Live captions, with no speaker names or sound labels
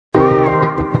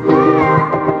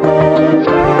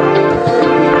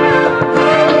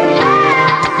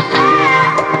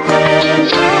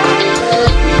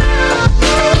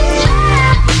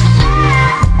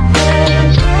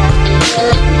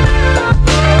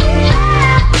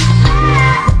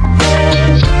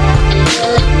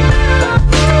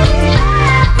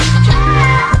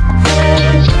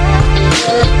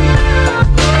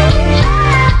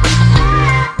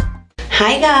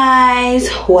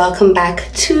welcome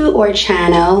back to our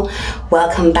channel.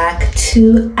 Welcome back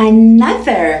to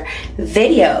another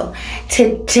video.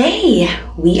 Today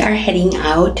we are heading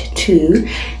out to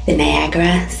the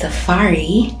Niagara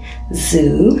Safari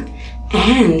Zoo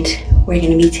and we're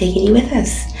going to be taking you with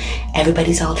us.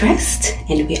 Everybody's all dressed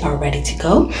and we are ready to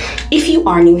go. If you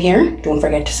are new here, don't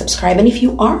forget to subscribe, and if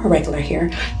you are a regular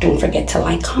here, don't forget to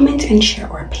like, comment, and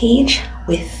share our page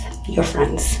with your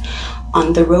friends.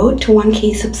 On the road to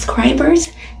 1K subscribers,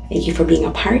 thank you for being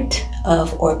a part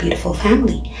of our beautiful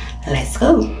family. Let's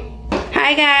go.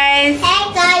 Hi guys.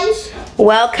 Hey guys.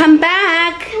 Welcome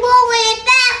back. We're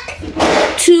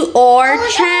back to our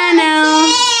channel.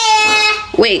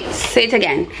 Yeah. Wait, say it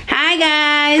again. Hi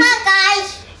guys. Hi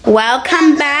guys.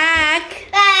 Welcome back.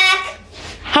 Back.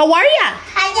 How are ya?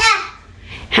 Hiya.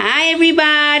 Hi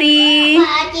everybody.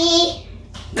 Buddy.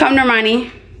 Come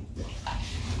Normani.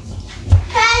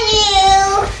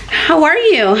 Hello. How are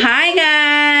you? Hi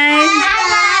guys.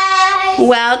 Hi guys.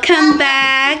 Welcome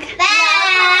back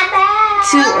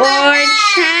to our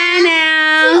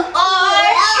channel.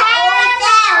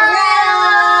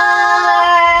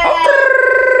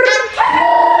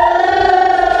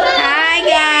 Hi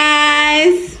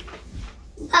guys.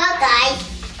 Hi guys.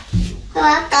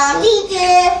 Welcome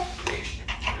teacher.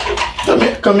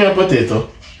 Come here, potato.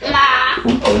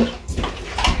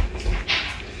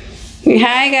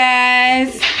 Hi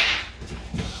guys.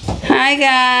 Hi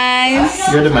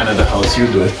guys. You're the man of the house, you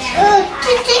do it.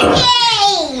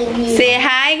 Say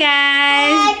hi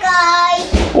guys. Hi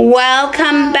guys.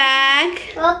 Welcome back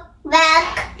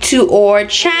Back to our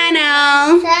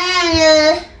channel.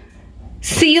 channel.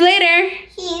 See you later.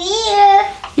 See you.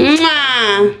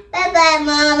 Mwah. Bye bye,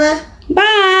 Mama.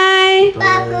 Bye.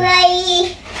 Bye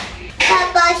bye. Bye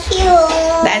bye, you.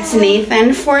 That's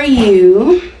Nathan for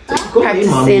you.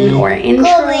 Practicing our intro.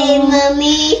 Go away,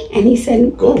 Mommy. And he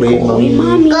said, Go away,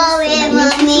 mommy. Go away,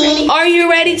 Mommy. Are you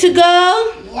ready to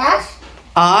go? Yes.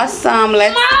 Awesome.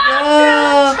 Let's go.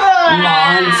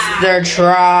 Monster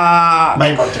truck.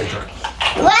 My potato.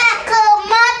 Welcome,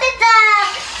 Mother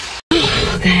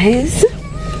Duck. Guys,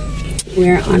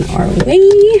 we're on our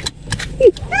way.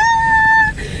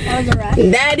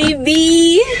 Daddy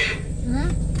B.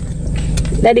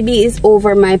 Daddy B is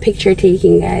over my picture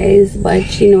taking, guys,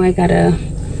 but you know I gotta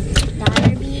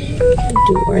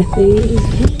do our thing.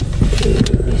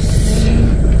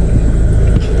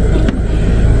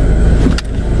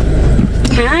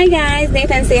 Hi guys,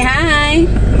 Nathan, say hi.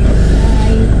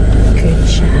 Hi. Good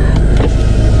job.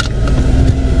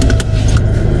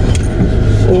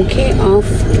 Okay, off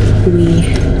we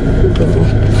go.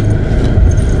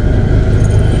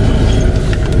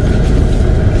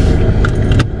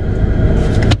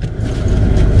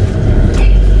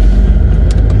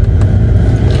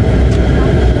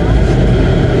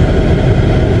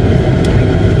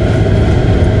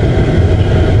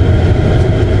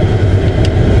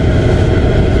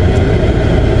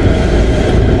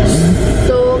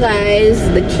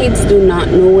 The kids do not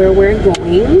know where we're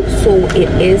going, so it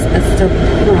is a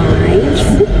surprise.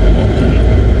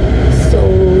 So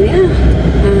yeah,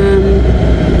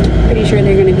 pretty sure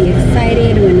they're gonna be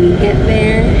excited when we get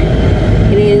there.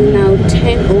 It is now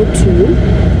 10:02.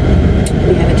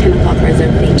 We have a 10 o'clock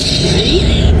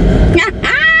reservation.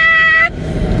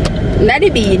 Daddy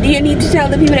B, do you need to tell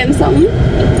the people them something?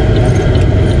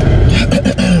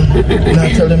 No,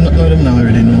 tell them not know them now, I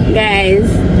already know. Guys,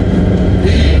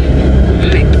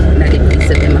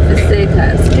 them have to say,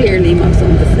 because clearly him have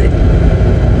something to say.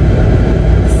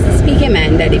 Speak your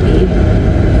man, Daddy B.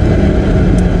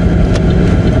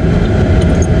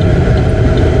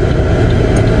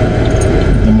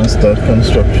 They must start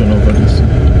construction over this.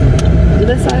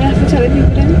 That's all you have to tell the people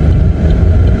then?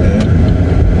 Yeah,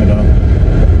 you know.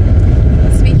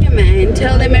 Speak your mind.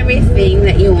 Tell them everything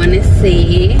that you want to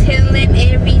say. Tell them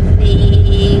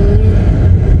everything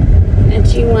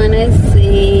that you want to say.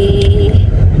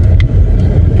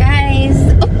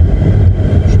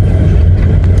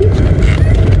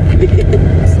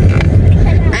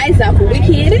 Isaac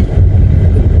wicked.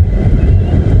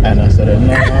 And I said,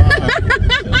 no.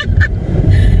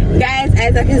 Guys,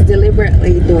 Isaac is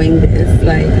deliberately doing this,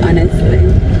 like, honestly.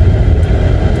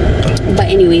 But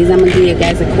anyways, I'm gonna give you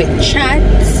guys a quick chat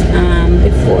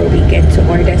before we get to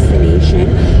our destination.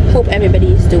 Hope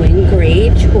everybody is doing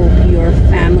great. Hope your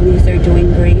families are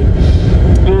doing great.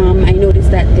 I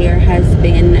noticed that there has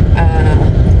been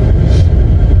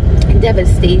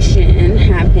devastation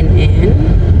happening,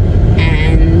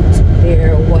 and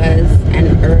there was an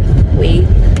earthquake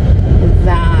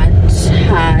that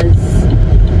has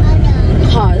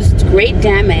caused great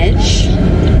damage.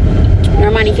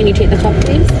 Normani, can you take the cup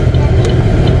please?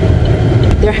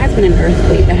 There has been an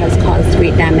earthquake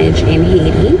damage in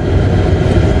Haiti,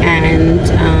 and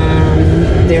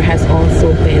there has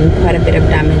also been quite a bit of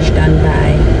damage done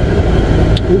by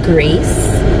Grace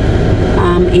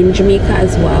in Jamaica,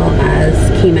 as well as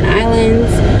Cayman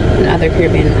Islands and other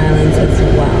Caribbean islands as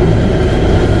well.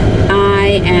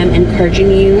 I am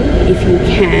encouraging you, if you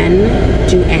can,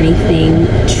 do anything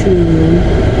to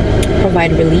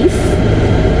provide relief.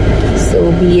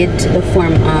 So be it the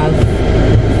form of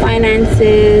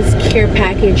finances, care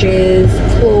packages,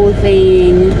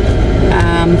 clothing,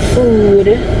 food,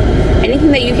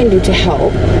 anything that you can do to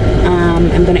help.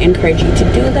 I'm going to encourage you to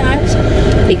do that,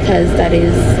 because that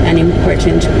is an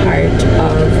important part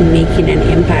of making an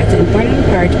impact, an important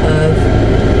part of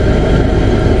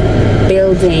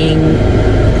building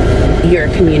your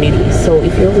community. So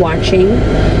if you're watching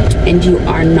and you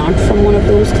are not from one of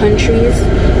those countries,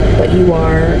 but you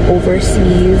are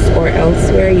overseas or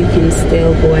elsewhere, you can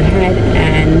still go ahead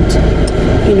and,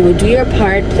 you know, do your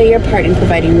part, play your part in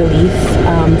providing relief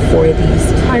for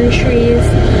these countries,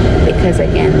 because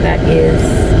again, that is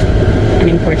an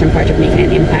important part of making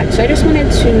an impact. So I just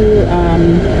wanted to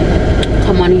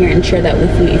come on here and share that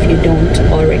with you if you don't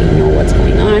already know what's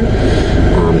going on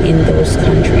in those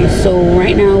countries. So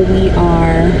right now we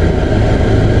are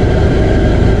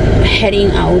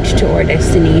heading out to our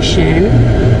destination,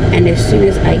 and as soon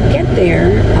as I get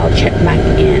there, I'll check back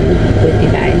in with you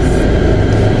guys.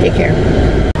 Take care.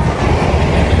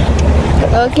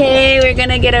 Okay, we're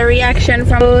gonna get a reaction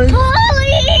from those.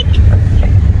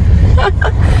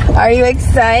 Are you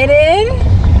excited?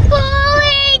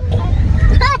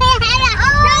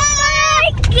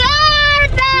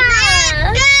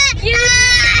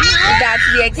 That's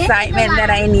the excitement that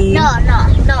I need. No.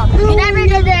 You never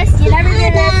did this. You're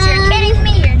kidding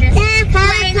me. You're just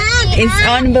playing with me. It's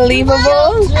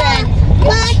unbelievable.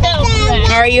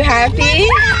 Are you happy?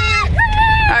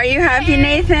 Are you happy,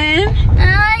 Nathan?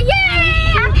 Yay!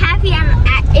 I'm happy.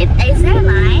 Is there a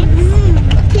line?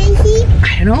 I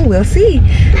don't know. We'll see.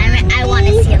 I want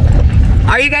to see a line.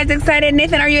 Are you guys excited?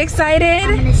 Nathan, are you excited? I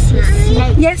want to see a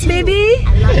snake. Yes, baby.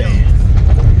 I love it.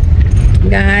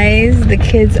 Guys, the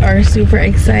kids are super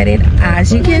excited.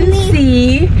 As you can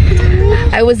see,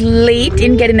 I was late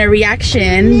in getting a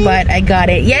reaction, but I got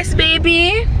it. Yes,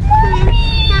 baby.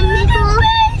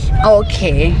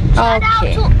 Okay. Shout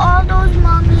out to all those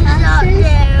mommies out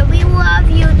there. We love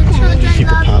you. The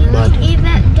children love you.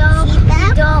 Even though we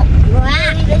don't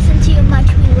really listen to you much,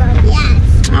 we love you.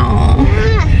 Yes.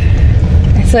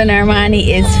 Aww. So Normani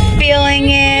is feeling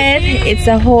it. It's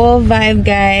a whole vibe,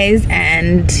 guys.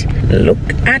 And look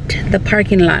at the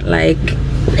parking lot. Like,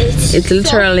 it's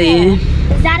literally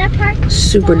Is that a park?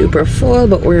 super duper full,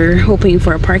 but we're hoping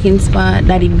for a parking spot.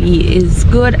 Daddy B is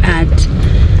good at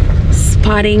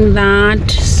spotting that.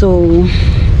 So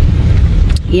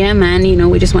yeah, man, you know,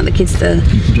 we just want the kids to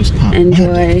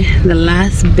enjoy the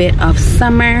last bit of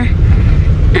summer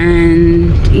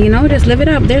and, you know, just live it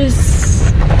up.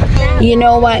 You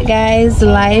know what, guys,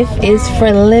 life is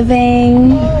for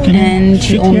living, and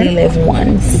you only live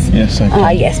once. Yes, I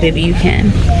can. Yes, baby, you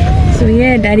can. So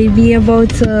yeah, Daddy B about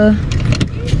to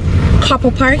cop a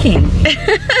parking.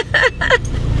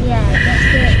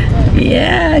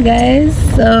 Yeah, guys,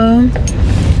 so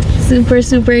super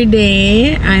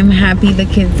day. I'm happy the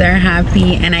kids are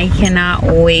happy, and I cannot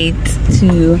wait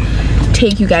to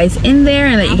take you guys in there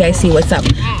and let you guys see what's up.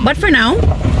 But for now,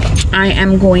 I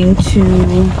am going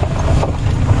to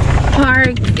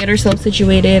park, get ourselves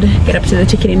situated, get up to the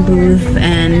ticketing booth,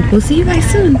 and we'll see you guys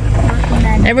soon.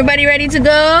 Everybody ready to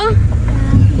go?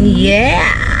 Yeah.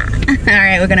 All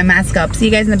right, we're gonna mask up. See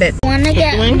you guys in a bit. I'm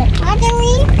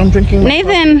drinking.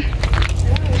 Nathan.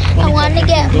 I want to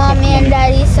get mommy and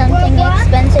daddy something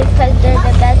expensive because they're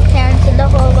the best parents in the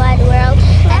whole wide world,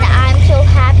 and I'm so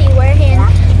happy we're in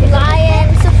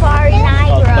Lion Safari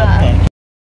Niagara.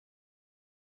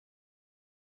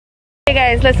 Hey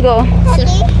guys, let's go.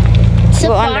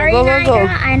 Safari Go. Niagara?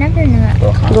 I never knew it.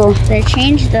 Go. They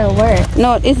changed the word.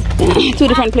 No, it's two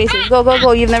different places.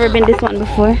 Go. You've never been this one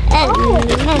before.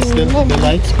 The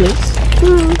lights place?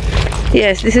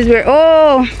 Yes, this is where,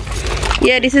 oh,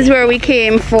 yeah, this is where we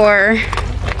came for,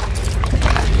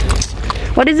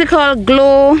 what is it called?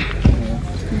 Glow,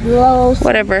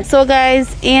 whatever. So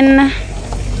guys, in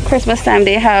Christmas time,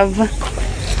 they have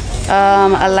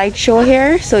a light show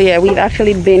here. So yeah, we've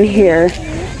actually been here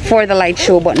for the light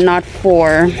show, but not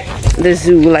for the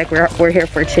zoo like we're here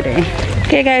for today.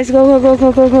 Okay guys, go.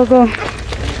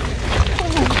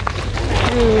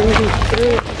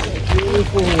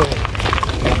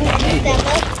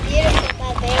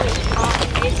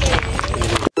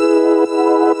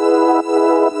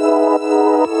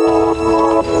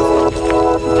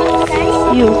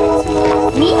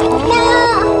 Me? No.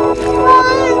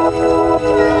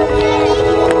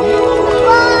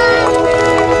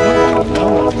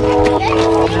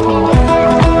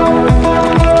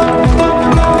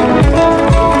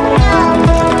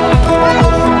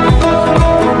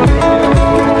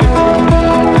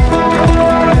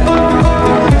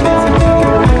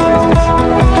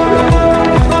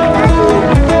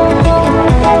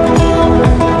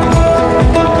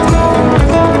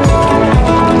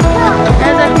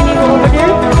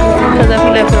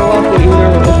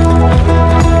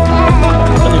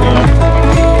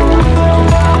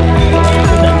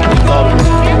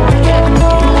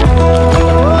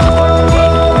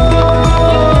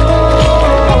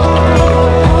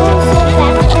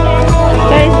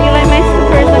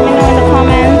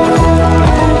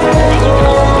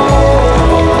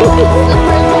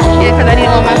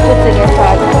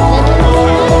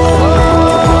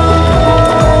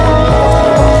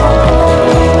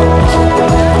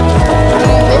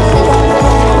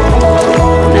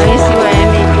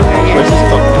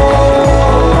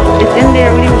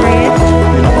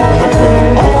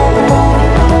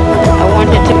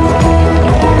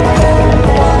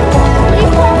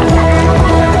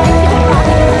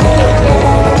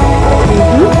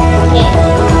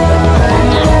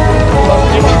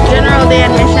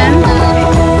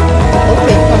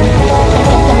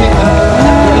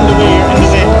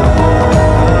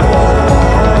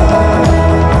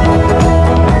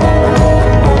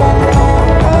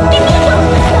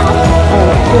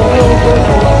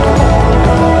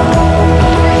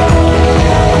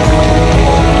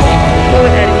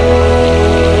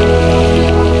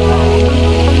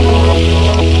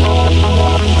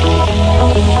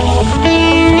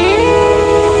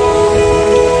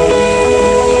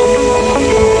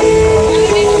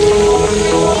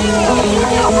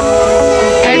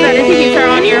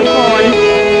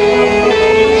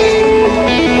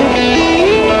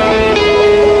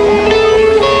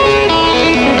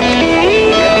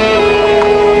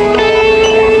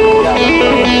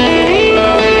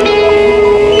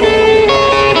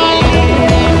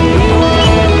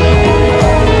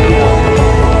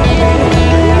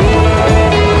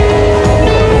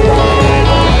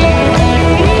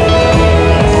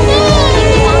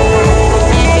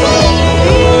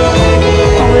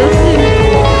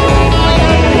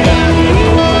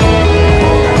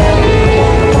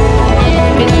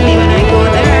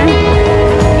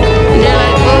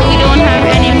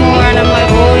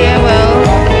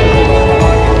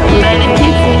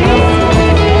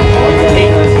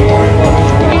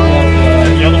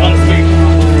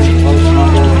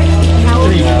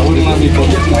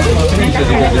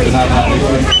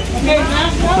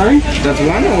 That's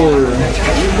one or?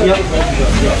 Yep.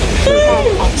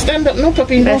 Stand up, no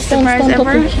puppy. Best surprise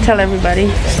ever? Tell everybody.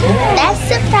 Best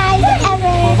surprise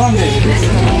ever.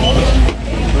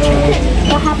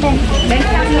 What happened?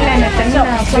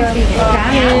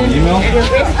 Email? Your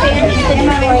wristband is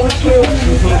going to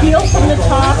peel from the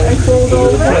top and fold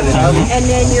over, and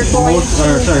then you're going to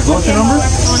Sorry, voucher number?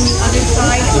 on the other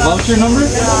side. The voucher number?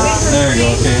 There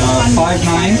you go.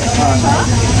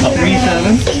 Okay,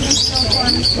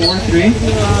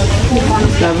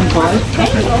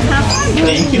 59374375.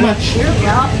 Thank you much.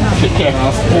 Take care.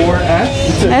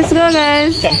 4S. Let's go,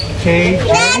 guys. Okay.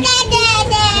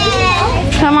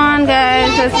 Come on,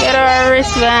 guys. Let's get our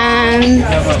wristbands.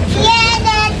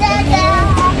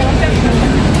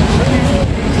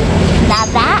 Now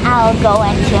that I'll go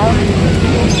into.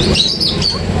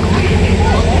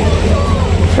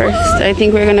 First, I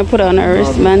think we're gonna put on our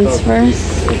wristbands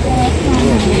first.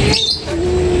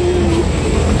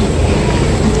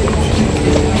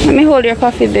 Let me hold your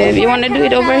coffee, babe. You wanna do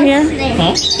it over here?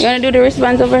 Huh? You wanna do the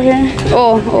wristbands over here?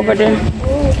 Oh, over there.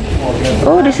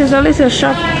 Oh, this is a little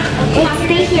shop.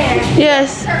 Stay here.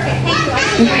 Yes.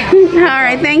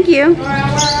 Alright, thank you.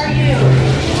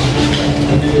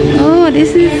 Oh,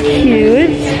 this is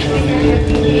cute.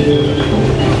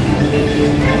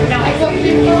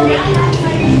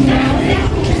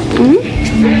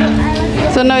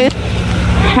 So now,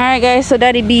 alright guys, so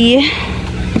Daddy B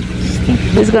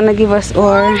is gonna give us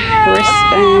our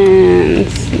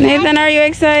wristbands. Nathan, are you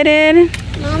excited?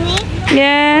 Mommy?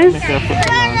 Yes.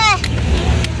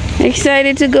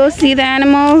 Excited to go see the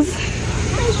animals?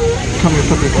 Come here,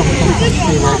 puppy. Come.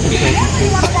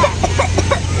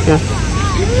 Yes.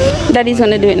 Daddy's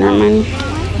gonna do it now, man.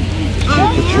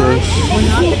 Put yours.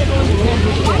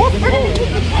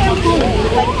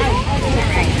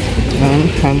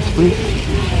 Hands, please.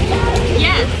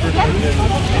 Yes.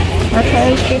 That's why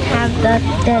you should have the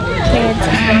kids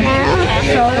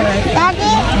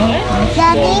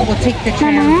Daddy? We'll take the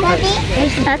tram.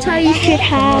 That's why you should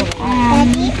have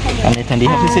Nathan, do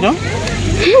you have to sit down?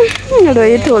 No,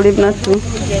 you told him not to.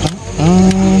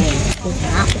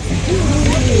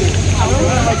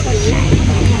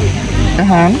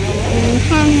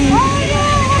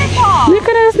 Look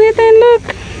at us, Nathan, look.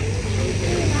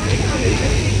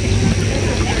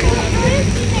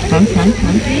 Come.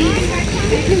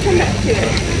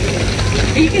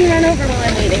 You can run over while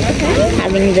I'm eating, okay?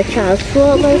 having the child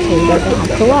stroller so he doesn't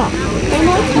have to walk.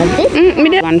 We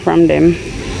did one from them.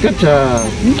 Good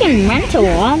job. You can rent a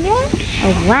wagon,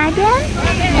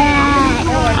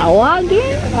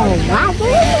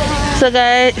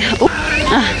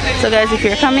 So guys, if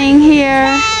you're coming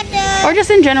here, or just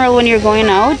in general when you're going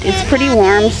out, it's pretty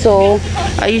warm, so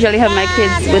I usually have my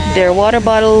kids with their water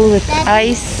bottle with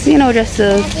ice, you know, just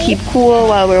to keep cool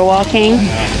while we're walking.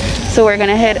 So we're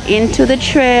gonna head into the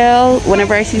trail.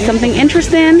 Whenever I see something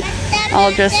interesting,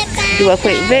 I'll just do a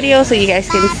quick video so you guys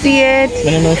can see it.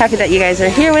 Happy that you guys are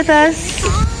here with us.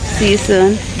 See you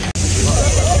soon.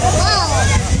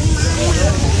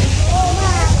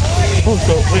 Oh,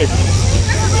 so wait.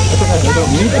 I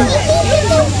don't need this.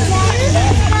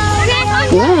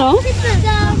 No.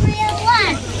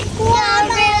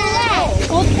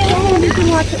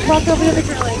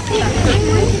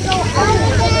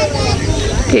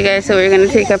 Okay guys, so we're gonna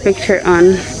take a picture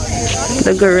on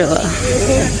the gorilla.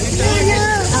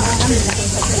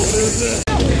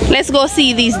 Let's go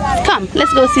see these. Come,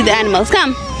 let's go see the animals.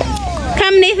 Come.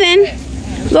 Come, Nathan.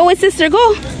 Go with sister,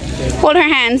 go. Hold her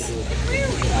hands.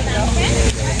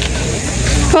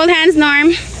 Hold hands,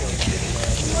 Norm.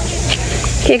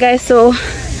 Okay guys, so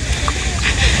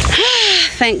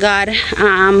thank God,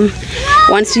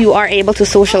 once you are able to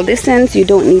social distance, you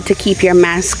don't need to keep your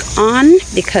mask on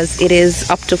because it is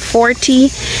up to 40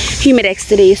 humidex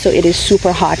today, so it is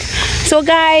super hot. So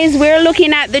guys, we're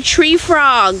looking at the tree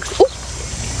frogs. Ooh,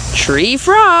 tree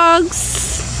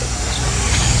frogs.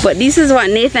 But this is what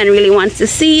Nathan really wants to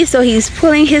see, so he's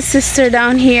pulling his sister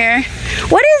down here.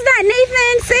 What is that,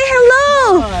 Nathan? Say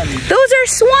hello. Those are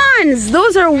swans.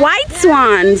 Those are white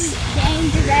swans.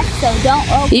 So don't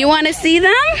open. You want to see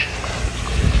them?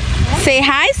 Say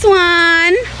hi,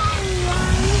 swan.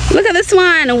 Look at the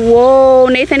swan. Whoa,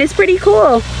 Nathan, it's pretty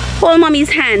cool. Hold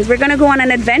mommy's hands. We're gonna go on an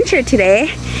adventure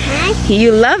today.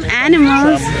 You love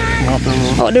animals.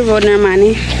 Hold the road,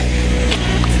 Normani.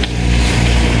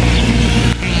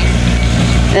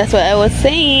 That's what I was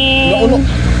saying.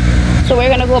 So we're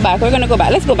gonna go back. We're gonna go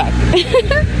back. Let's go back.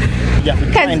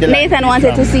 Because Nathan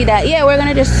wanted to see that. Yeah, we're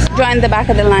gonna just join the back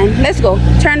of the line. Let's go.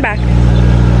 Turn back.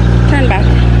 Turn back.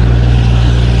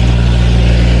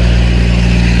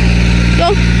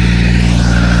 Go.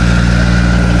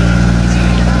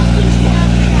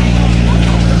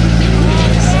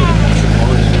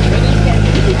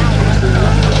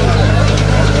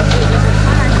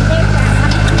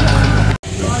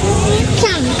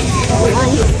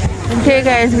 Okay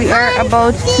guys, we are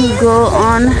about to go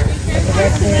on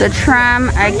the tram.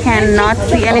 I cannot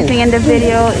see anything in the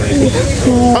video. It's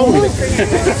too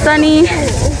sunny.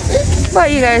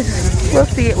 But you guys, we'll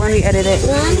see it when we edit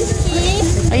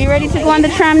it. Are you ready to go on the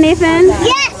tram, Nathan?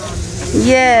 Yes!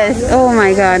 Yes. Oh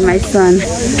my God, my son.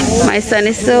 My son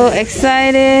is so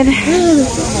excited.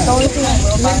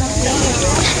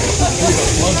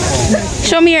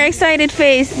 Show me your excited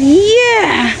face.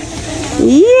 Yeah.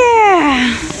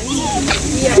 Yeah.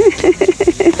 I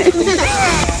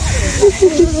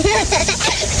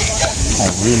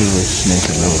really wish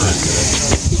Nathan would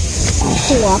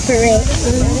Cooperate.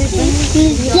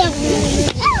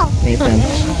 Nathan,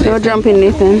 No jumping,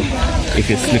 Nathan. if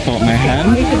you slip out my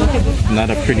hand, not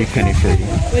a pretty penny for you.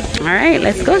 All right,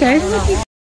 let's go, guys.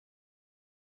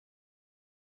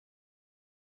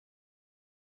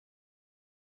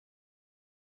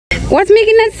 What's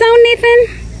making that sound, Nathan?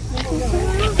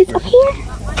 It's up here.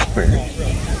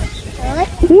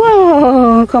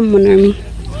 Whoa, come on, Normie.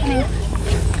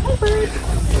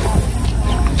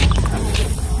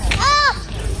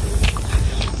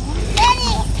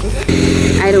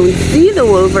 I don't see the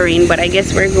Wolverine, but I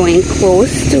guess we're going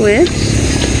close to it.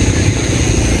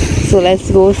 So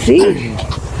let's go see.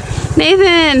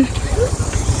 Nathan! I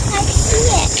see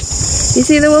it. You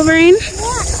see the Wolverine?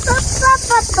 Yeah.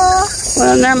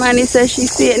 Well, Normani says she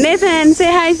see it. Nathan,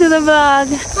 say hi to the vlog.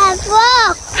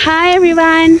 Hello. Hi,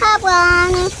 everyone.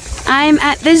 Hello. I'm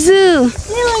at the zoo.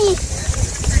 Really?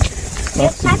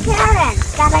 It's my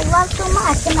parents that I love so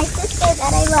much, and my sister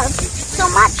that I love so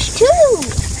much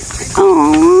too.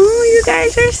 Oh, you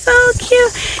guys are so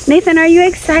cute. Nathan, are you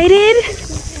excited?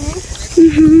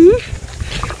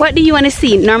 What do you want to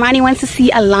see? Normani wants to see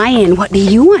a lion. What do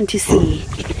you want to see?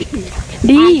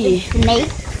 D. Snake.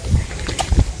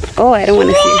 Oh, I don't want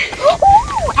to see it.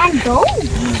 And gold.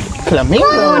 Flamingo.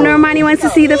 Oh, Normani wants to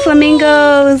see the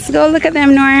flamingos. Go look at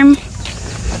them, Norm.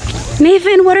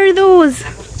 Nathan, what are those?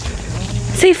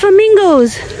 Say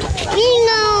flamingos.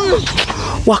 Flamingos.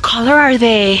 What color are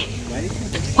they?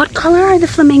 What color are the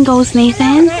flamingos,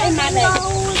 Nathan?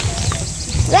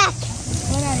 Red.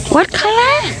 What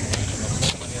color?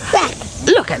 Red.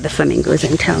 Look at the flamingos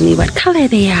and tell me what color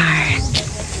they are.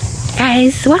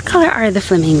 Guys, what color are the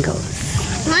flamingos?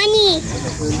 Money.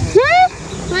 Hmm?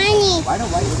 Money.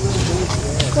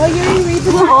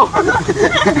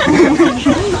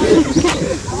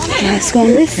 Let's go on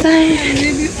this side.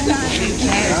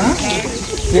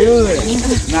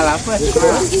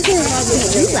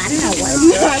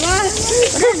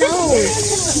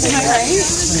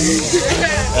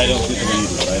 I don't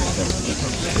think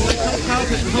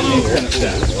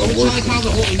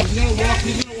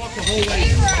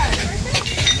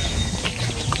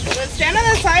Stand on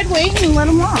the side, wait, and let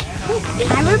them walk.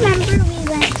 I remember we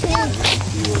went to,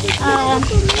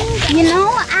 you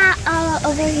know,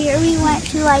 over here we went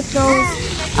to like those,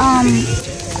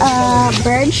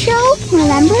 bird show,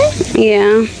 remember?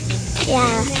 Yeah.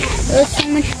 Yeah, it was so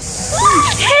much fun.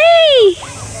 Hey!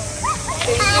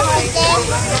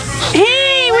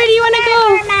 Hey, where do you want to go?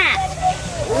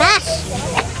 Map.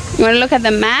 You want to look at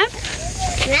the map?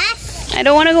 Map. I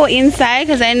don't want to go inside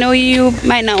because I know you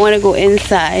might not want to go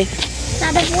inside.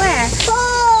 Out of where?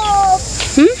 Oh.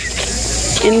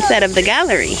 Inside of the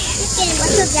gallery.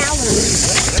 What's a gallery?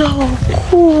 So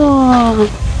cool.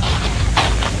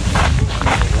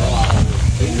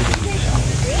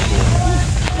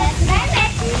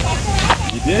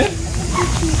 you did?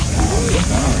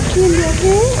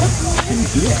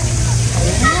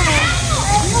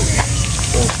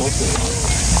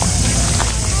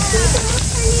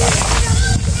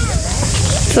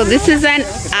 So this is an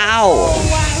owl.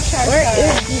 Where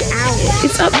is the owl?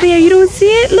 It's up there. You don't see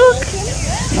it? Look.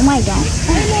 Oh my god.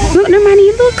 Look,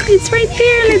 Normani, look. It's right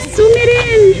there. Let's zoom it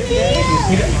in.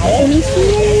 Can you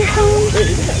see it?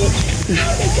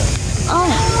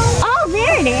 Oh,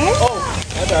 there it is.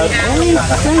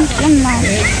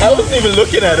 I wasn't even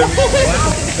looking at him.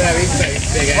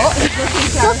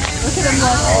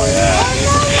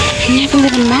 Can you have a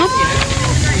little map?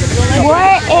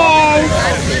 Where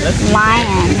is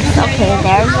lions? Okay,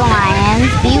 there's the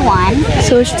lions. B1.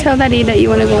 So tell Daddy that you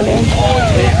want to go there.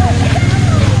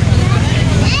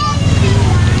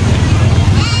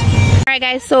 Alright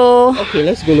guys, so Okay,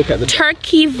 let's go look at the...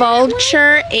 turkey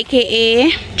vulture, aka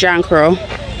John Crow.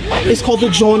 It's called the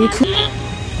John Crow.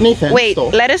 Nathan, Wait,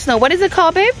 stop. let us know. What is it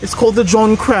called, babe? It's called the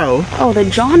John Crow. Oh, the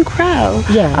John Crow.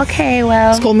 Yeah. Okay,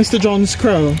 well. It's called Mr. John's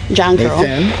Crow. John Crow.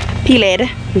 Nathan. Peeled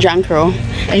John Crow.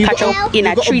 And you Catch got up in a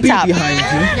you got treetop. bee behind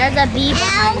you. There's a bee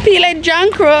behind. Peeled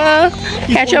John Crow.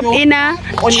 Catch up in a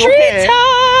on your hair.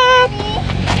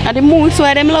 treetop. And the moose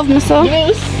where them love me so.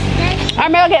 Yes.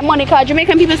 I'm gonna get money, cause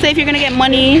Jamaican people say if you're gonna get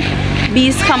money,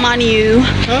 bees come on you.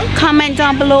 Huh? Comment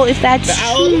down below if that's The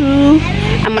owl? true.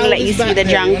 I'm gonna Owl let you is see back the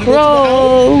there. John You wanna go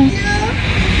to the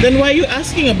Crow. Then why are you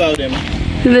asking about him?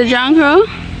 The John Crow?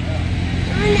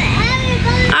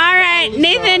 Alright,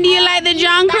 Nathan, do you like the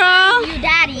John Crow? You,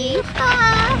 Daddy.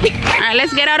 Alright,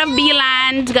 let's get out of bee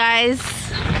land, guys.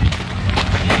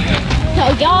 So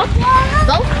y'all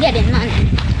both getting money.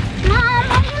 Mom,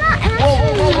 I'm not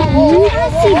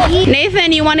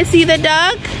Nathan, you want to see the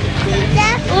duck?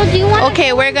 Well, do you want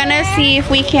Okay, we're gonna see if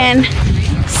we can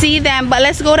see them, but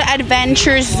let's go to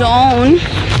Adventure Zone.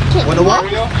 Wanna walk?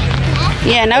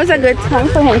 Yeah, now is a good time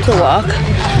for him to walk.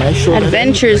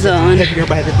 Adventure Zone. Here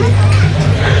by the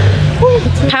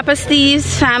bay. Papa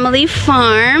Steve's Family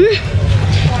Farm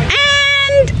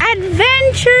and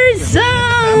Adventure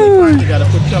Zone. You gotta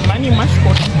put your money in my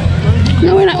spot.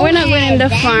 No, we're not going in the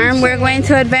farm. We're going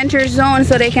to Adventure Zone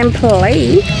so they can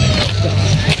play.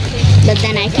 But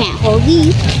then I can't hold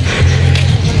these.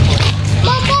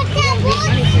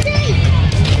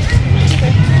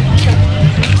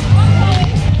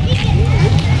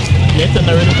 Nathan,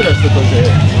 I really put us because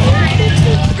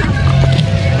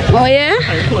Oh yeah?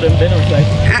 I told him then I was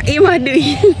like, You are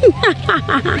doing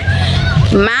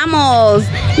mammals.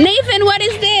 Nathan, what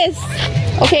is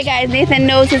this? Okay guys, Nathan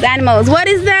knows his animals. What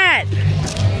is that?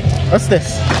 what's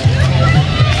this?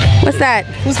 What's that?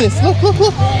 Who's this? Look, look,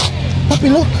 look. Puppy,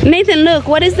 look. Nathan, look,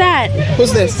 what is that?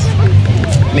 Who's this?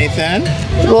 Nathan?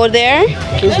 Go there.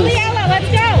 Who's this?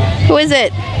 Let's go. Who is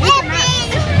it?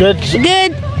 Good.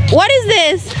 Good. What is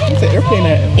this? It's an airplane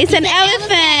at him. It's an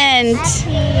elephant.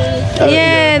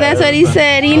 Yeah, that's what he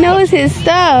said. He knows his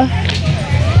stuff.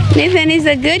 Nathan is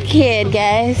a good kid,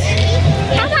 guys.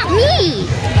 How about me?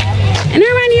 And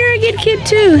Normani, you're a good kid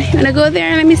too. You wanna go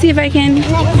there? Let me see if I can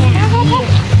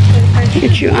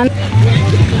get you on.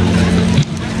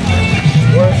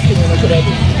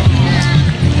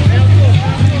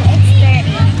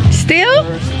 Still?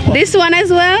 This one as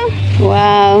well?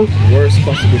 Wow. Worst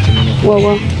possible to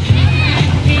Whoa.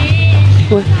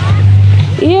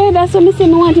 Yeah, that's what I said.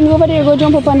 I want him to go over there, go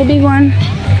jump up on the big one.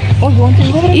 Oh, you want to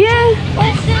go there? Yeah.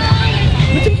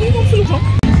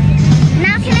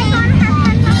 Now can I go and have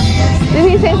fun? Did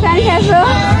he say sandcastle?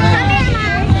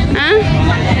 Huh?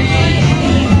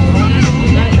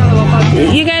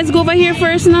 You guys go over here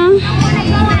first now?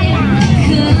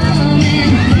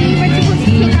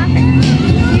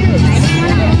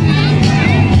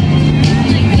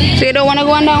 So you don't want to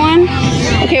go on that one?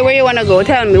 Okay, where you want to go?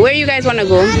 Tell me. Where you guys want to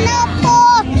go?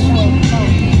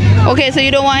 Okay, so you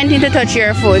don't want anything to touch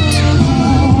your foot.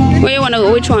 Where you want to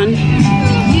go? Which one?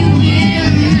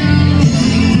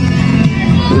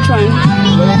 Which one?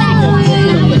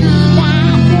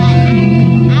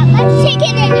 Let's take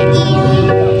it in the easy.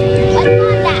 Let's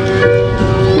want that.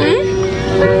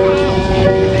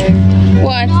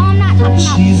 What? No, I'm not talking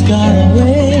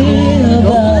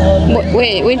about.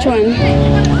 Wait, which one?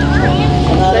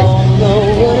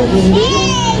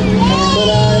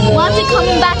 Watch it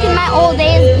coming back in my old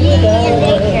days.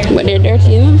 But they're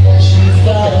dirty, you know?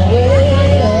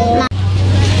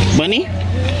 Bunny?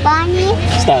 Bunny.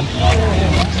 Stand.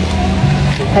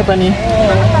 Hi, Bunny.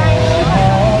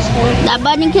 That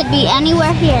bunny could be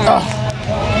anywhere here. Oh.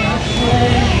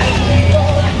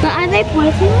 But are they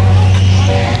poisonous?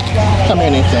 Come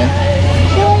here, Nathan.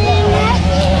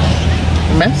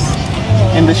 Mess?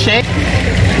 In the shade?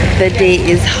 The day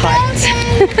is hot.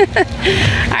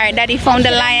 Alright, Daddy found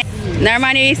the lion.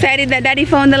 Normani, you excited that Daddy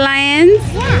found the lions?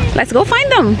 Yeah. Let's go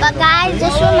find them. But guys,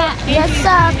 just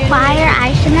fire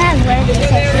I shouldn't have wear these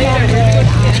sexy.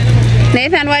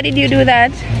 Nathan, why did you do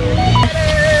that?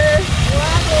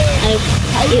 It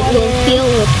will feel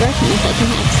refreshing if I can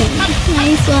have some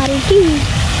nice water too.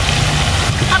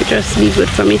 Just be good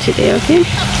for me today, okay?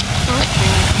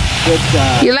 Good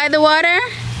job. You like the water?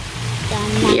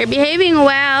 You're behaving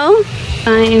well.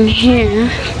 I'm here.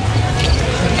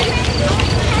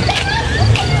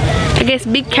 I guess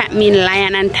big cat mean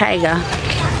lion and tiger.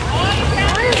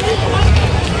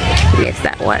 Yes,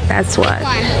 that's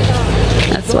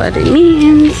what it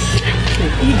means.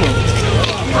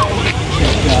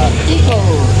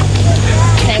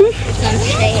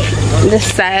 The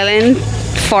silent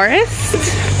forest.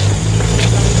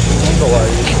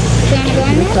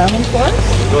 Salmon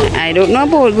forest? I don't know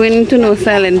about going to no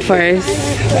silent forest.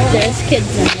 There's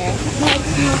kids in there.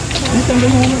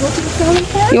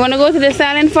 You want to go to the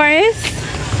silent forest?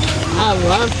 I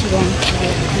love to go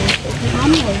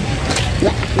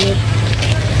in.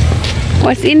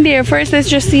 What's in there? First, let's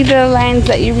just see the lines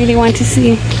that you really want to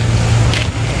see.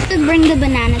 Bring the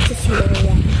banana to see the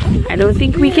lion. I don't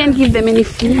think we can give them any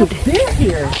food. They're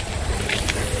here.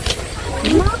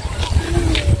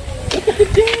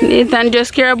 Nathan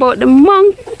just care about the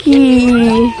monkey.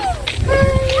 No.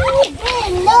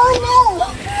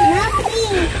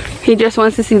 He just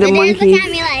wants to see the monkey. Look at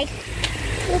me like,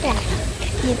 look at me.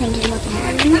 You think you're looking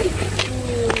at me?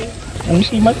 Let me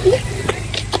see monkey. I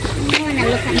want to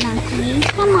look at monkey.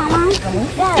 Come on, Mom.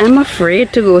 I'm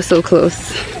afraid to go so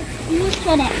close. You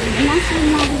shouldn't.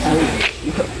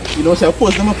 You know, so I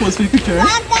pose them, I pose for the picture. Eh?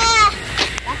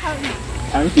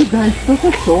 Aren't you guys so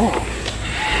cool?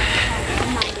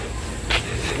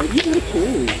 These are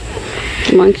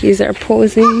cool. Monkeys are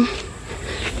posing.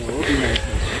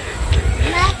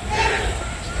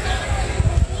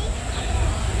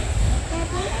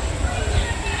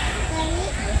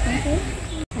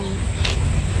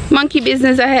 Monkey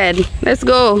business ahead. Let's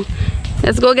go.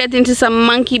 Let's go get into some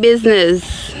monkey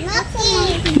business.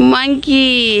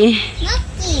 Monkey.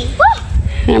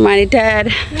 I'm already tired.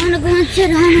 I want to go and sit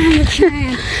down on the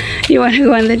tram. You want to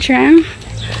go on the tram?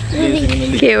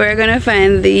 Okay, we're gonna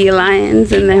find the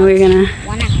lions and then we're gonna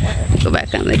go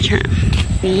back on the tram.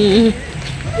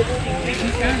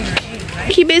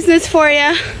 Monkey business for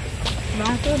ya.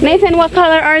 Nathan, what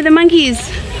color are the monkeys?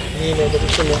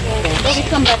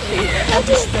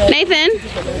 Nathan,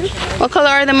 what color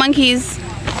are the monkeys?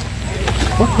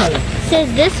 What color? It says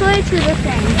this way to the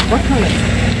thing. What color?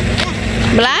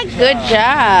 Black? Good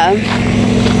job.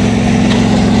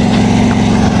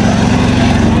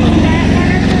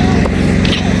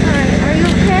 Are you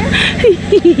okay?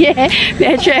 Yeah,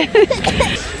 that's right.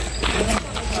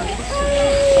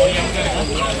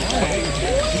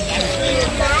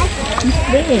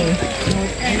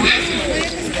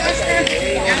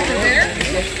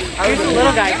 Here's the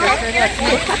little guy.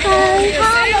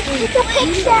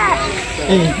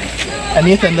 Hey, and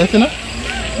Nathan, listen up.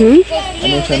 And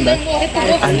Nathan, that.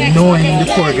 Annoying the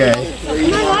poor guy. Oh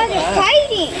my god, they're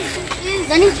fighting.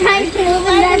 Then he's trying to move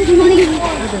and that's moving.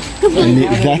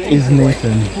 That is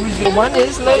Nathan. The one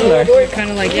is littler. Kind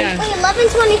of like, yeah. Wait,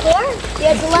 1124?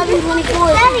 Yeah, it's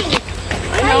 1124.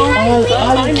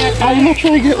 I'm not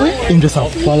trying to get away. I'm just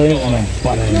following and I'm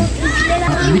following.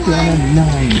 Look at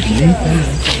 9. Nathan.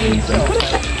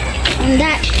 And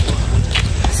that.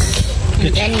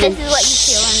 And this is what you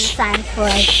feel on the sign for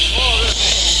us.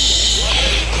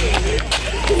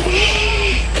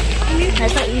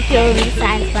 That's what you feel in the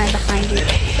signs behind you.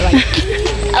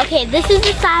 Like, okay, this is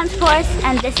the science force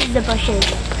and this is the bushes.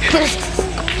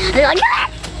 They're like, ah!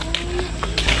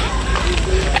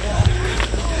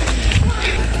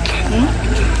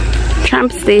 Tram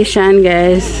station,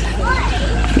 guys.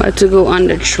 About to go on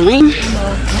the train.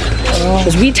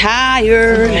 Cause we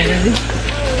tired.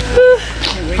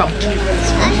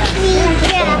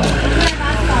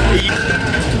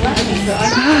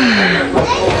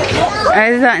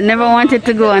 I never wanted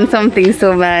to go on something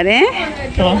so bad, eh?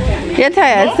 You're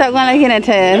tired. Stop going like you're not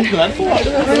tired. You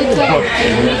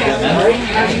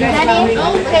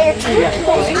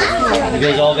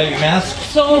guys all got your masks?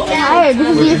 So tired.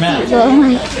 Where's your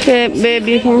mask? Okay,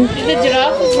 baby, you can. Is the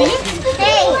giraffe with me?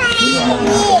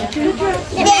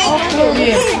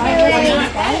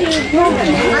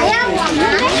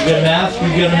 You get a mask? You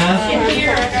get a mask?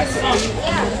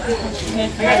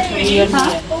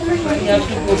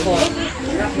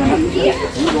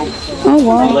 Oh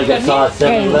wow. Like I saw at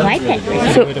 7-Eleven.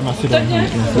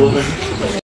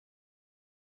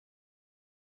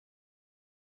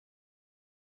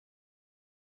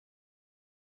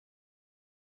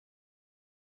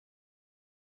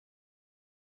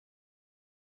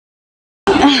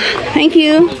 Thank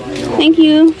you. Thank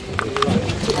you.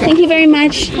 Thank you very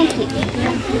much. Thank you.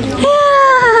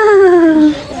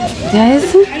 Guys.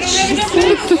 I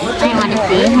want to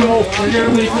see.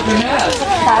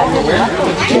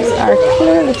 These are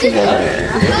clearly together.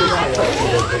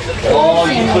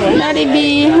 Daddy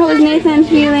B, how is Nathan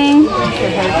feeling? I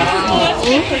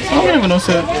don't even know,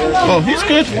 sir. Oh, he's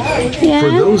good. Yeah. For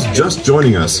those just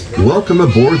joining us, welcome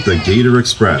aboard the Gator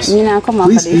Express. Come on,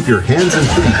 Please keep your hands and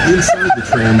feet inside the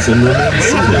trams and remain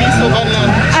seated.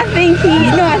 I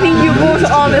think you go to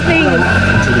all the things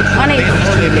on it.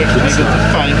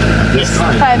 Fine. This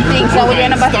time, 5 things, so we're doing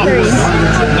number 3.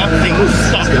 Nothing.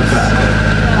 Stop.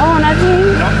 Oh,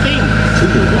 nothing? Nothing. to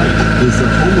your right is the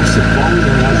home of Safari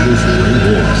Niagara's gray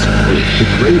wolves. The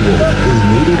gray wolf is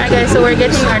native to Okay, so we're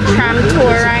getting our tram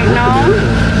tour right now.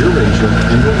 Eurasia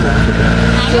and North Africa.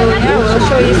 So yeah, we'll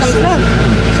show you some stuff.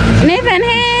 Nathan,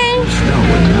 hey!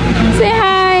 Say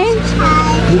hi!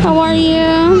 How are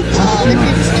you? Oh, this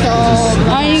is so...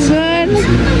 Are you good?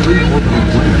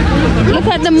 Look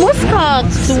at the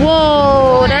muskox.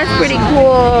 Whoa, that's pretty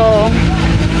cool.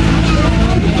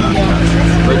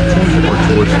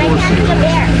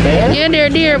 Yeah, they're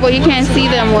there, but you can't see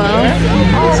them well.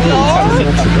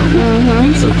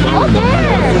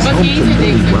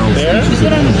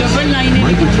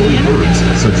 Migratory birds,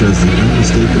 such as the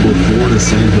unmistakable Florida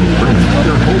sandhill wren,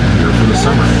 are home here for the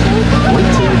summer.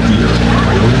 White-tailed deer,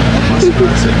 coyote,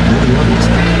 muskrats, and many others.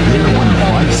 They are one of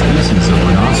 5 species of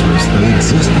rhinoceros that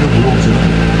exist in the world today.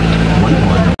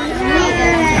 White-line.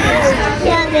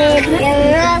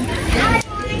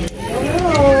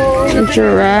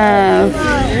 Giraffe.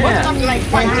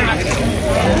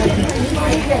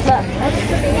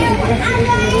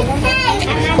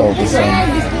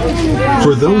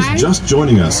 For those just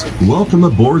joining us, welcome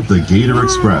aboard the Gator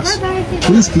Express.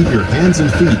 Please keep your hands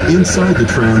and feet inside the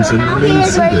trams and remain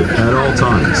seated at all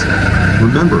times.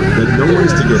 Remember that no one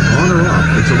is to get on or off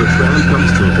until the tram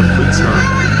comes to a complete stop.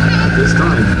 At this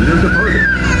time, we are departing.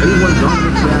 Anyone not on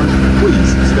the tram,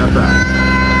 please step back.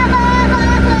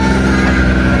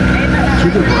 To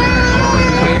the right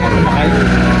are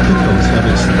hippos have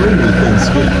extremely thin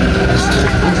skin.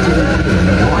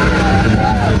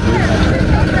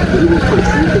 They will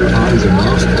protrude their eyes and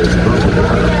nostrils above the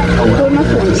water. Put my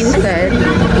phone inside.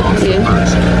 Yeah.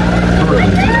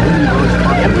 Currently, the only large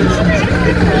populations of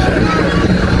hippos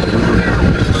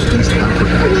in East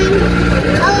Africa.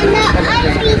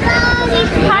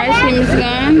 Ice cream is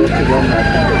gone.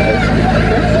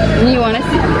 You want to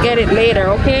get it later,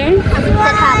 okay?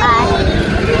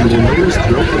 You will notice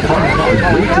throughout the park a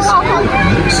great display of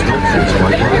metal sculptures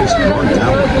by artists drawn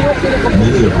down.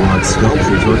 Many of Rod's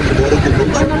sculptures are kinetic in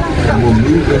nature and will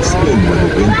move and spin when the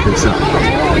wind picks up.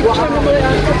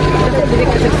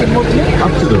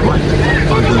 Up to the right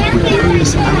are the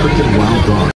gregarious African wild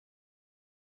dogs.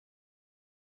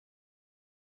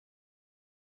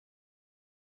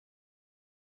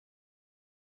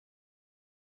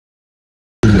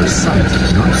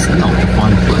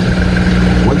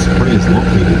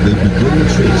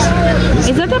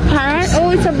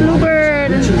 Oh, it's a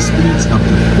bluebird. Reaching speeds up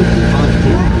to 55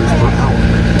 kilometers per hour.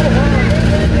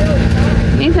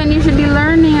 Nathan, you should be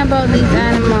learning about these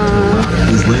animals.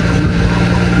 Is Lake Erie.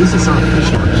 This is our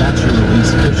fish on catch and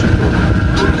release fishing program.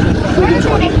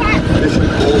 Fishing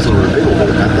poles are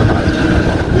available at the hut.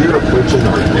 We are approaching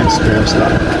our next tram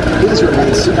stop. Please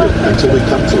remain seated until we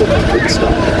come to a complete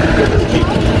stop.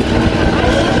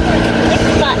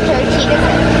 Got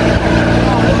 13.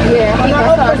 Yeah, you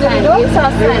saw sign. You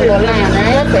saw sign for lion,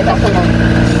 right?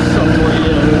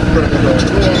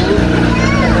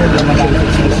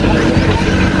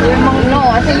 No,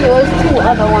 I think there was 2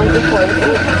 other ones before.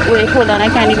 Wait, hold on, I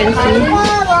can't even see.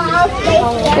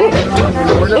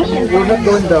 We're not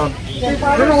going down. We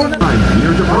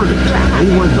are departing.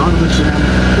 Anyone not on the tram,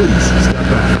 please step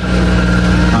back.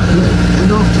 Ahead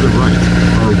and off to the right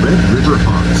are Red River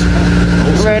Hogs.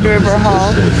 Also Red known as River the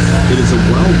Hog. fish. It is a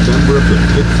wild member of the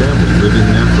pig family living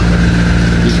in Africa.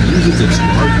 It uses its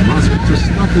large muzzle to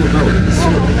snuffle about in the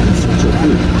soil and search for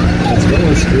food, as well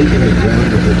as scraping the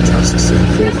ground with their tusks and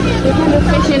forefeet.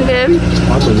 Fishing them.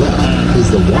 On the left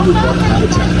is the water buck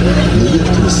habitat, native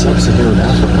to the sub-Saharan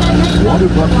Africa. Water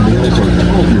buck males are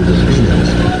talllier than females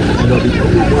and are the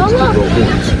only ones to grow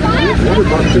horns. Water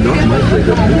buck do not migrate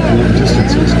or move long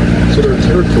distances, so their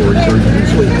territories are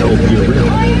usually held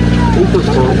year-round. They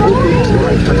prefer open,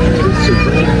 dry country with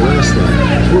surrounding grassland,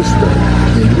 bushland,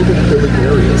 and even hilly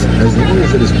areas, as long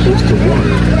as it is close to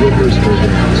water, rivers, or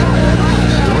dams.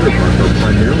 Water buck are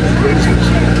primarily grazers,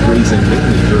 grazing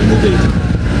mainly during the daytime.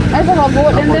 I have a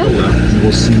goat Up in on the there. left, you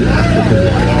will see African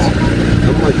lions.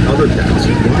 Unlike other cats,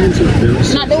 lions are very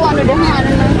Not the one with the horn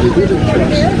in there. They live in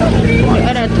troops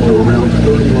of around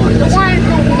 30 lions. The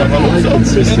hive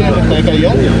consists of about 50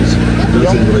 males,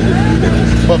 dozen related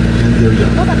females, and their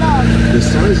young. The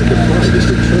size of the pride is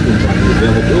determined by the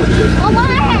availability of food.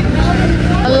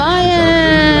 A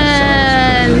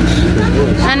lion.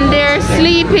 And they're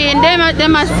sleeping.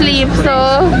 Them asleep,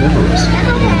 so Mammals,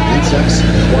 insects,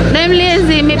 them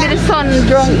lazy. Maybe the sun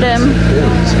drunk them.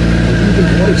 berries, and even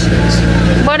water snakes.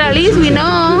 But at least we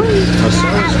know. A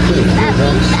size queen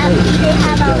runs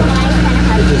slowly.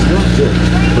 It does not dig,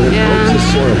 but it helps the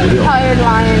soil heal. Tired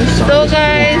lions. So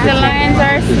guys, the lions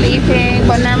are sleeping,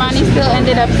 but Normani still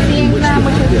ended up seeing them,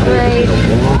 which is great.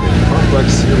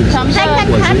 Thumbs If I up. can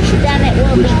touch them, it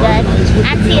will be good.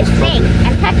 I see a snake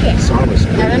and touch it.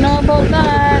 I don't know about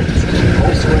that.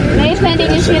 Nathan,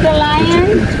 did you see the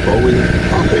lion?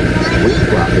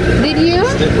 Did you?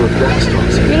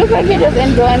 You look like you're just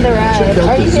enjoying the ride.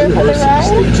 Are you here for the ride?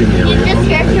 You just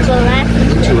here to relax and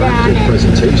sit down Interactive and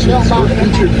presentations are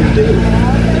featured here daily.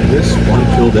 This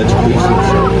fun-filled educational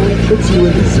show puts you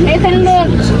in the zoo. Nathan, look.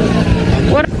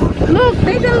 What? Look,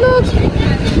 Nathan, look.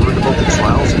 Learn about the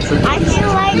trials and I feel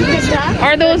like the ducks.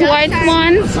 Are those white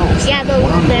swans? Yeah,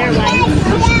 they're white.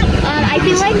 I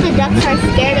feel like the ducks are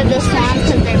scared of the swans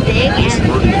because they're big,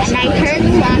 and I heard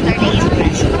swans are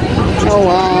dangerous. Oh,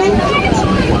 wow.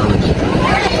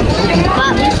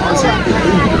 But we still love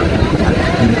them.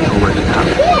 you may already have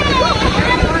it.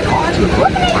 Talk to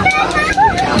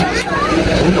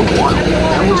in the wild,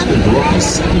 camels can grow up to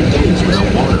 7 days without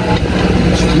water.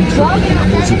 Street dog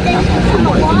camels are active for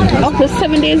life in the desert. Up to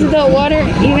 7 days without water,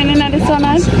 even in the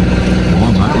summer.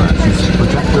 Long eyelashes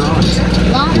protect their eyes.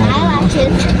 Long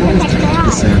eyelashes protect their The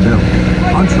eyes. sand out.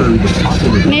 Contrary to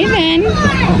popular Nathan,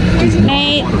 pump is not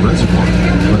Nate. a reservoir,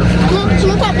 but a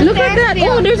Look at the Look at that.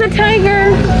 Oh, there's a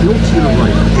tiger. hill to your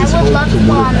right I is would home love to to go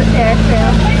one on the Ferris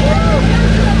wheel.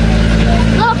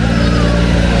 Look!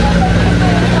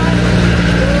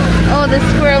 Oh, the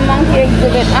squirrel monkey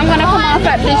exhibit. I'm gonna come off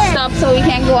at this stop so we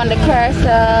can go on the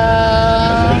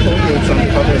carousel. It's on the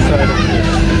other side of this.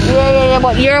 Yeah.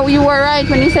 But you were right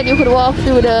when you said you could walk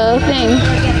through the thing.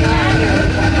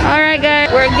 All right,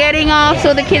 guys, we're getting off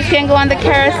so the kids can go on the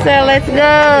carousel. Let's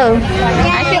go.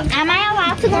 Am I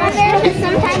allowed to go on there? Because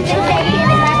sometimes they say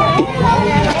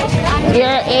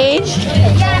Your age?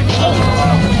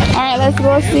 All right, let's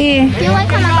go see. I feel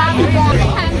like I'm allowed to go on the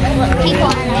time people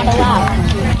are not allowed.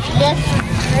 Just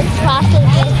crosses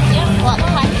what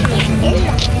country?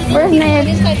 Where's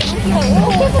Nate?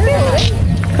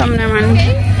 Come, Norman.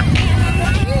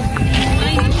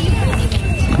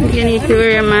 You need to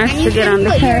wear your mask to get on the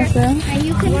carousel. And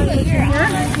you can put your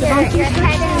head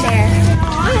in there.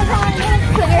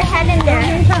 Put your head in there.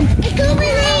 It's over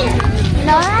there.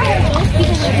 No.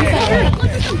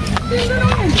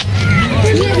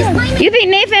 You think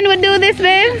Nathan would do this,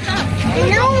 babe?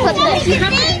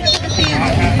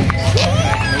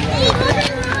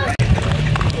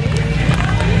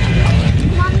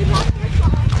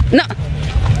 No.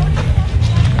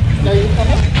 No.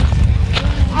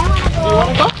 I want to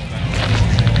go.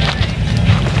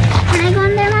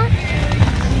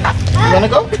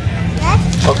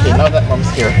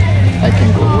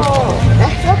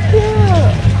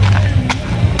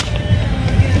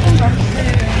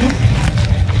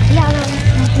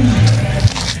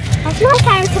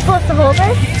 I'm supposed to hold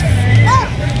her?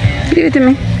 Give it to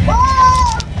me.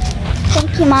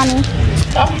 Thank you, Mommy.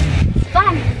 It's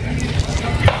fun.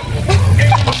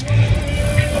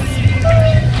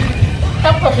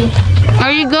 Come, puppy.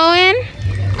 Are you going?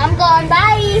 I'm going.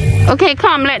 Bye. Okay,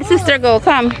 come. Let sister go.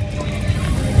 Come.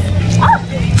 Oh.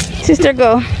 Sister,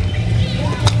 go.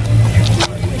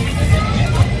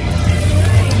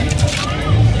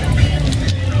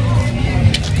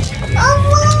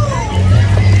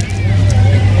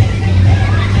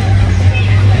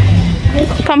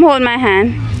 Come hold my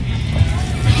hand.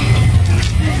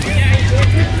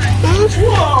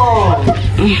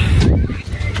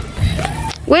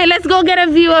 Wait, let's go get a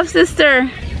view of sister.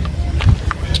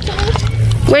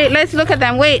 Wait, let's look at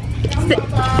them. Wait.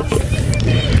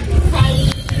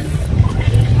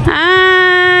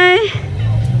 Hi.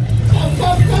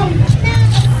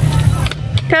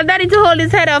 Tell Daddy to hold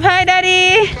his head up. Hi,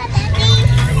 Daddy.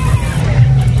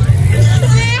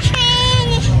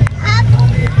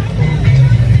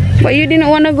 But you didn't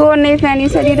want to go, Nathan. You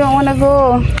said you don't want to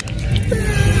go.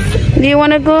 Do you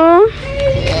want to go?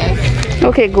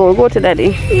 Okay, go. Go to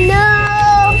Daddy.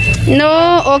 No.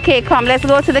 No? Okay, come. Let's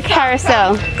go to the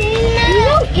carousel. No.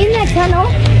 In the tunnel.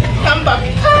 Come back.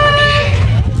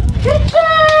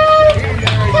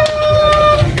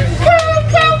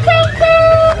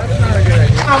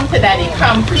 Come to Daddy.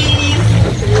 Come, please.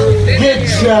 Good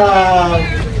job.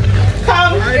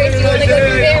 Come.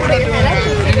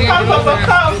 Come, Papa,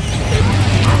 come.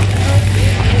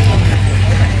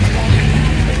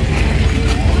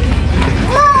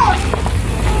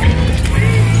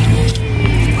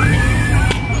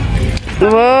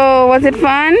 Whoa, was it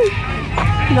fun?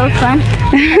 It was fun.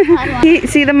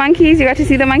 See the monkeys? You got to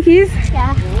see the monkeys?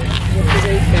 Yeah.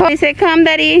 He said, come,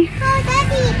 Daddy. Oh,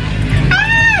 Daddy.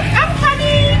 I'm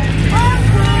coming.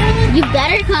 You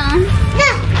better come.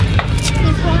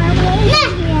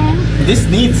 This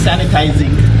needs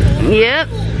sanitizing. Yep.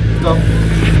 Go.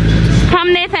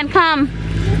 Come, Nathan, come. I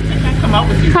can't come out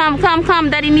with you. Come.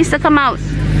 Daddy needs to come out.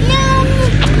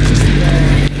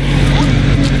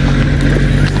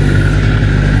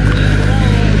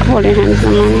 Hold your hands,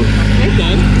 Normani.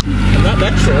 Okay. I'm not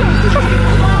that sure.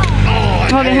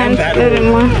 Hold your hands a little bit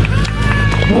more.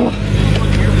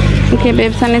 Okay,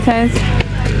 babe, sanitize.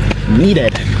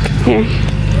 Needed. Here.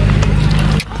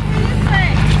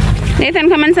 Nathan,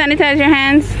 come and sanitize your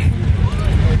hands.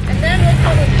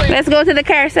 Let's go to the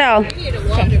carousel.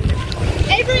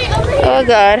 Oh,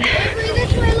 God.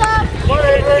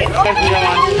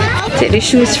 Take the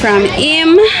shoes from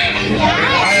him.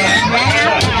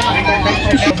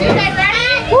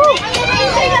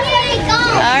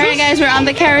 Alright, guys, we're on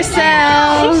the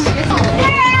carousel.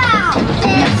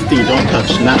 Nasty, don't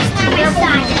touch. Nasty.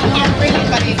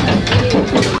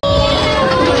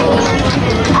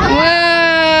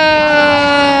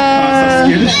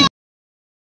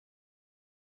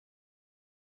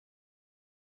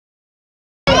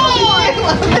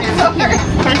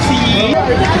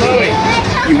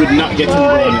 You would not get to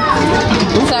run.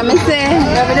 So I say,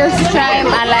 you just try and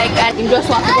like, and you just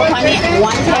want to go on it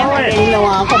one time and then you don't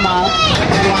want to come out.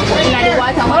 You want to go in the water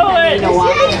one time and you don't want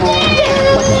to go.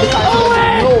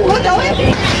 But it's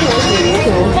because you don't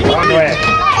know. On the way.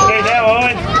 Okay, now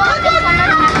Owen.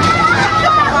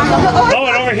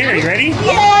 Owen, over here. You ready?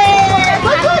 Yeah.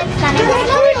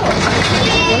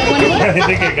 I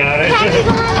think I got it.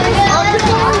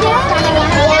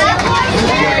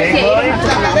 Okay, Chloe?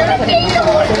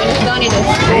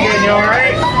 Megan, you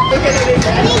alright?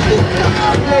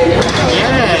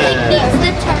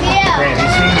 Yeah. Man,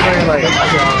 these things are like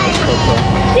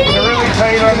they're really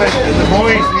tight on the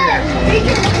boys here.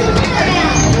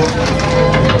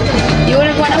 You want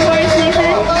to go on a horse,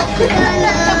 Nathan?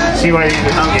 See why you did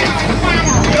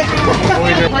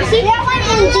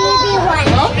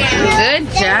Good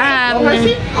job.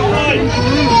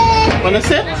 Wanna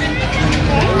sit?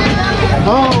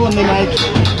 Oh, on the mic.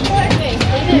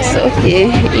 It's okay.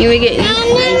 You will get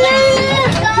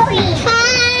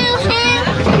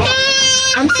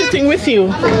I'm sitting with you.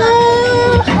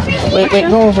 Wait,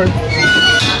 go over.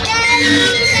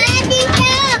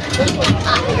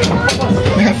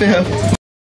 I have to help.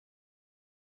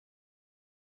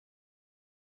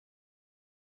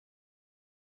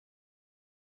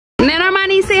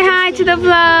 Normani, say hi to the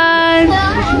vlog.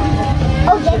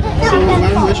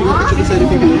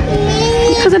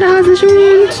 Because of the house that she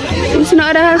wants. You see no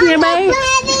other house nearby?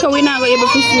 So we're not going to be able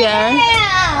to see her.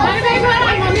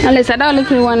 Unless I don't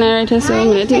look at one right so I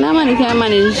think Normani can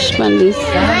manage on this.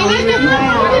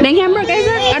 Then can break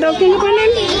Isaac? I don't think upon them.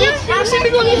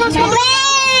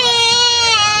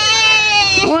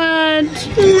 What?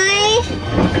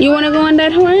 You want to go on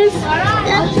that horse?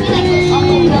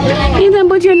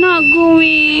 you're not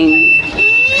going.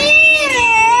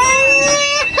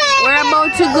 We're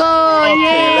about to go. Okay,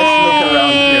 Yay. let's look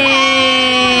around here.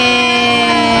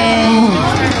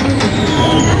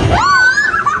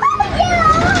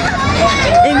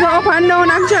 It go up and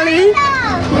down actually.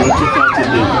 What you thought to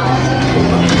do?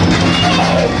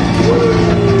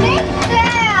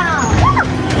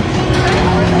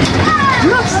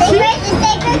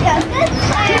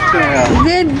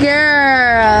 Good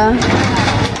girl.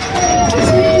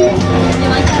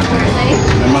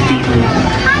 I'm a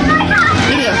beaver.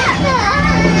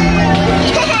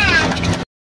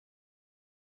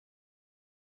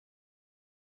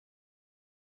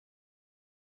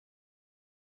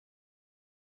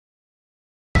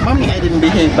 Mommy, I didn't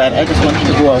behave bad. I just wanted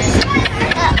to go out.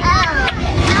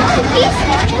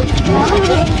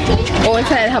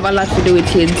 Outside have a lot to do with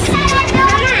kids.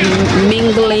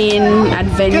 Mingling,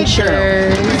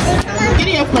 adventures.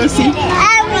 Giddy up, Percy.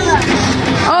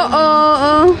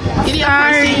 Oh. Giddy up,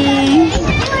 Sorry. Percy.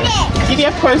 Giddy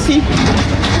up, Percy.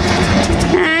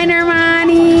 Hi,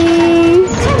 Normani.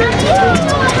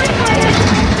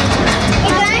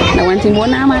 The one thing about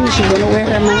Normani, she's gonna wear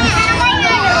her mask.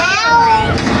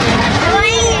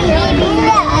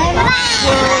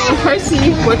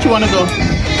 Percy, where do you want to go?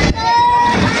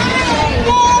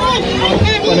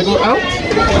 Want to go out?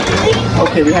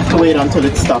 Okay, we have to wait until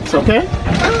it stops, okay?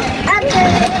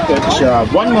 Good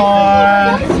job. One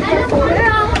more.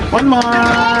 One more.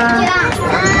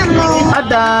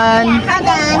 Done.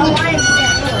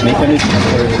 Nathan is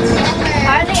first.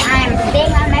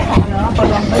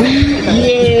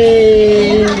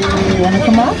 Yay! Wanna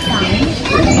come out?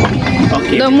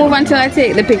 Okay. Don't move until I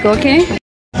take the pic, okay?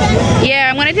 Yeah,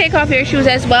 I'm gonna take off your shoes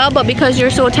as well, but because you're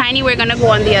so tiny, we're gonna go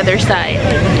on the other side.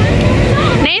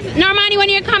 Nate, Normani, when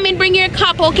you're coming, bring your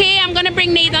cup, okay? I'm gonna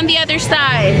bring Nate on the other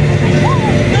side.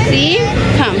 See?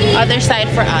 Come, other side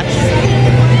for us.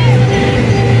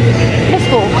 Let's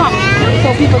go, come.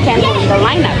 So people can go in the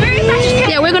lineup.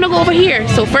 Yeah, we're gonna go over here.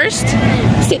 So first,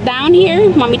 sit down here.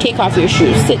 Mommy, take off your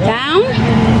shoes. Sit down.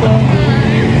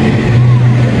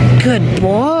 Good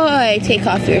boy. Take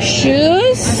off your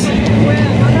shoes.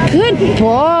 Good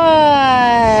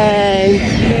boy.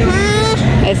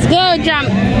 Let's go. Jump.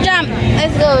 Jump.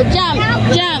 Let's go. Jump.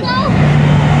 Jump.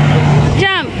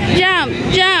 Jump. Jump.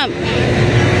 Jump.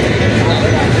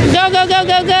 Go, go, go,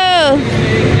 go, go.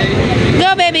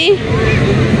 Go, baby.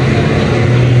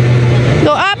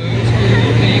 Go up.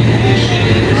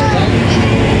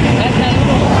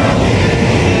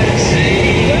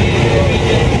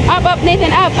 Up, up,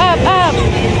 Nathan. Up, up, up.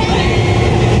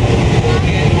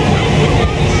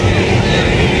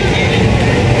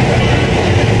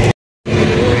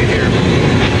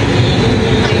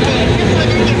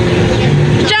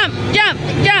 Jump, jump,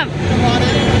 jump.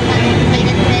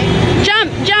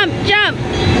 Jump, jump, jump.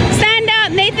 Stand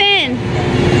up, Nathan.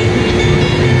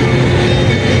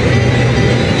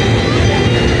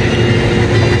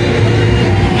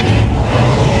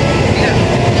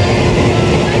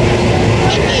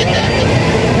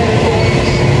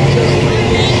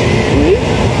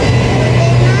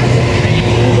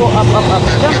 Go up, up, up.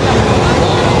 Jump, jump.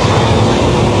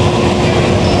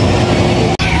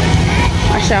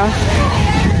 Watch out.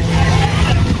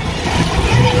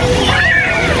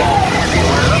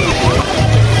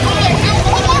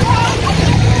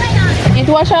 Need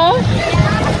to wash out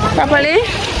properly.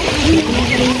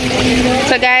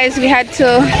 So guys, we had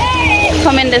to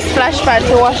come in the splash pad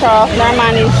to wash off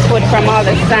Normani's foot from all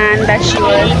the sand that she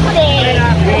was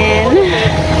in.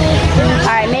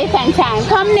 Alright, Nathan time.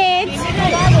 Come, Nate.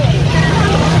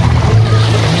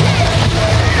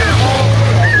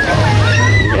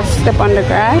 Just step on the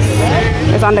grass.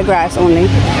 It's on the grass only.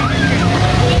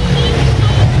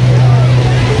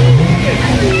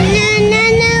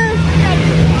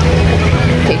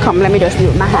 Okay, come, let me just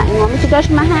do my hand. You want me to touch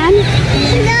my hand?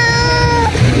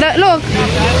 No. Look.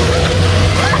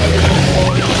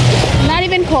 Not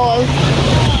even cold.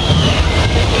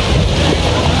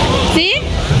 See?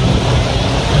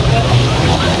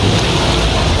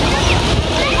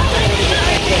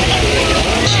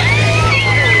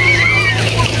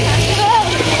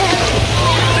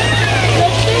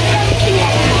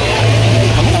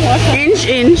 Inch,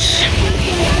 inch.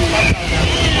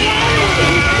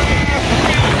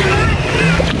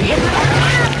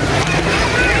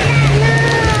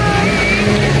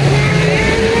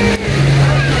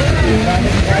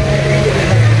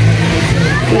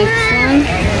 Next one.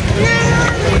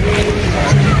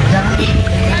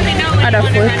 Other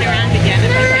foot.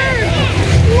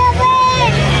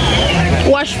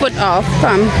 Wash foot off.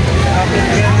 Come.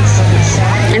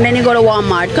 And then you go to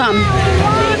Walmart. Come.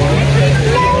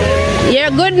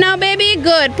 You're good now, baby. Good.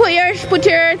 good. Put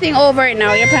your thing over it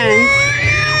now, your pants.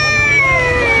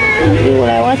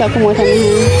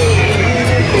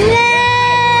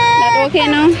 That okay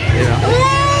now?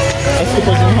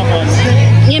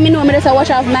 Yeah, me know me just wash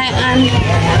off my hand.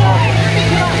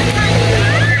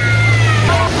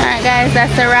 Alright guys,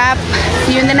 that's a wrap.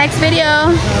 See you in the next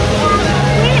video.